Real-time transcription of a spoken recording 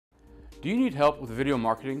Do you need help with video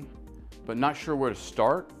marketing, but not sure where to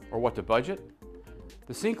start or what to budget?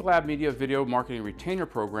 The SyncLab Media Video Marketing Retainer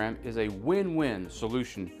Program is a win-win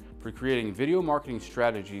solution for creating video marketing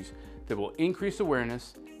strategies that will increase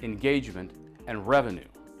awareness, engagement, and revenue.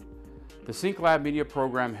 The SyncLab Media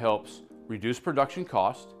Program helps reduce production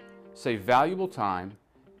cost, save valuable time,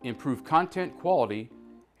 improve content quality,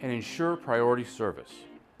 and ensure priority service.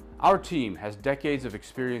 Our team has decades of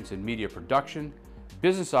experience in media production,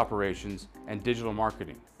 business operations, and digital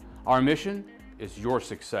marketing. Our mission is your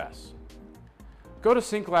success. Go to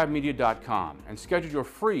synclabmedia.com and schedule your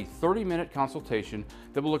free 30-minute consultation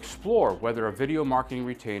that will explore whether a video marketing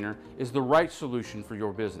retainer is the right solution for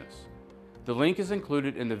your business. The link is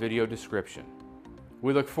included in the video description.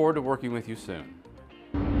 We look forward to working with you soon.